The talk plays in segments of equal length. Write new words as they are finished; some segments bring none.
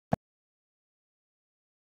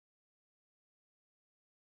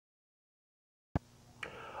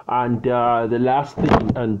And the last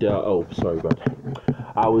thing, and oh, sorry about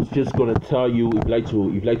that. I was just gonna tell you, if you like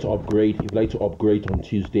to upgrade, if you like to upgrade on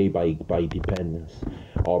Tuesday by dependence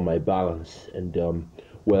on my balance, and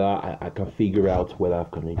whether I can figure out whether I'm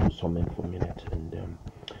gonna do something for a minute, and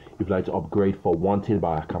if you like to upgrade for one thing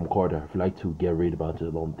by a camcorder, if you like to get rid about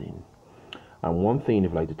the one thing, and one thing,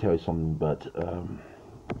 if you like to tell you something, but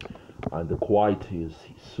and the quality is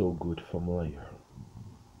so good familiar,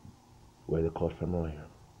 where they call familiar.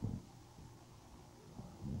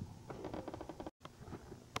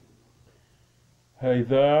 Hey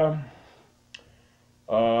there.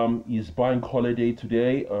 It's bank holiday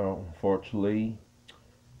today, unfortunately,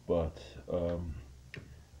 but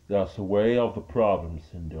that's the way of the problems,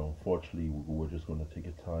 and unfortunately, we're just gonna take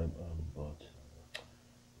a time. But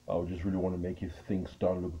I would just really want to make things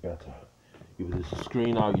start look better. If there's a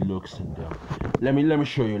screen, how it looks, and let me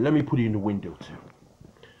show you. Let me put it in the window too.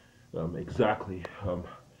 Exactly.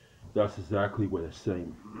 That's exactly what it's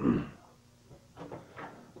saying.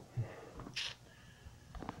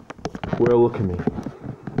 Well, look at me.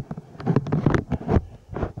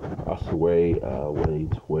 That's the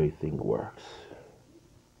way thing works.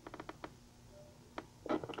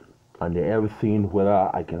 And everything, whether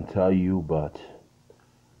I can tell you, but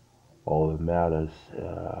all that matters,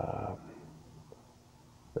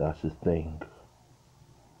 that's the thing.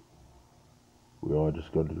 We're all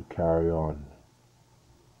just going to carry on.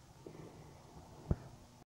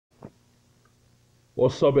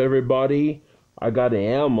 What's up, everybody? I got the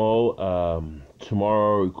ammo.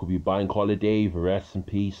 Tomorrow it could be bank holiday. Rest in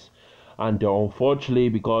peace. And unfortunately,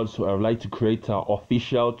 because I would like to create an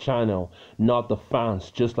official channel, not the fans,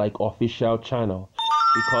 just like official channel.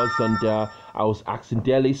 Because I was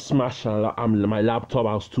accidentally smashed my laptop.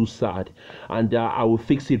 I was too sad, and I will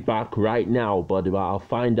fix it back right now. But I'll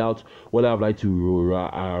find out what I'd like to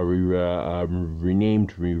rename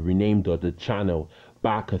the channel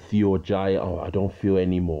back a Ajayi. Oh, I don't feel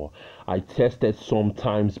anymore. I tested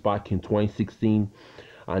sometimes back in 2016,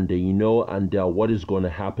 and what is going to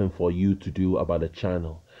happen for you to do about the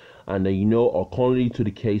channel, and accordingly to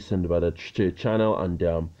the case and about the channel, and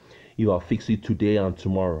you will fix it today and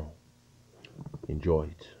tomorrow. Enjoy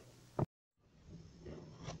it.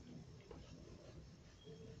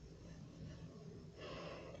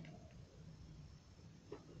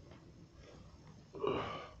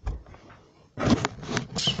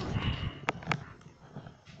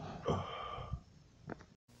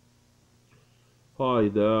 Hi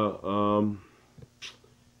there.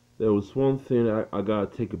 There was one thing I gotta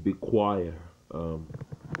take a bit quiet.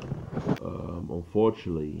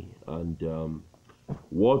 Unfortunately, and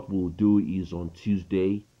what we'll do is on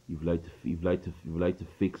Tuesday. If you like to, if you like to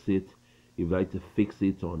fix it, if you like to fix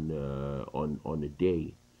it on a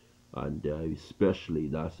day, and especially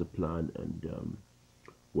that's the plan. And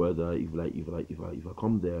whether if I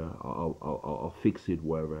come there, I'll fix it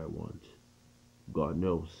wherever I want. God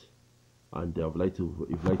knows. And I'd like to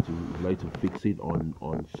fix it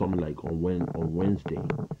on something like on Wednesday,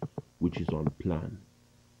 which is on plan.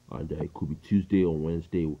 And it could be Tuesday or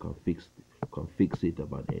Wednesday. We can fix it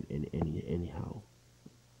about anyhow.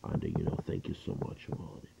 And thank you so much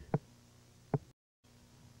about it.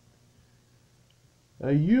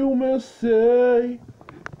 And you must say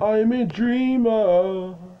I'm a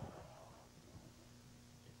dreamer.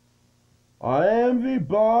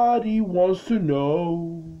 Everybody wants to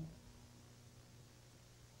know.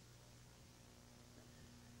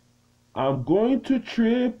 I'm going to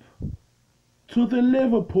trip to the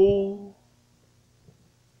Liverpool.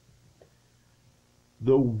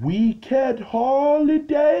 The weekend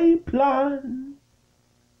holiday plan.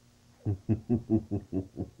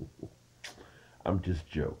 I'm just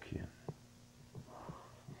joking.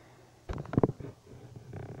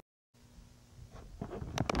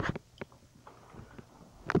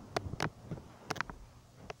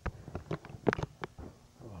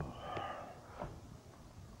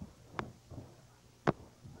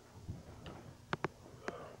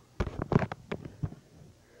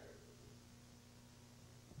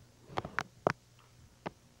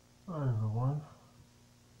 Hi everyone.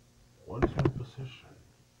 What is my position?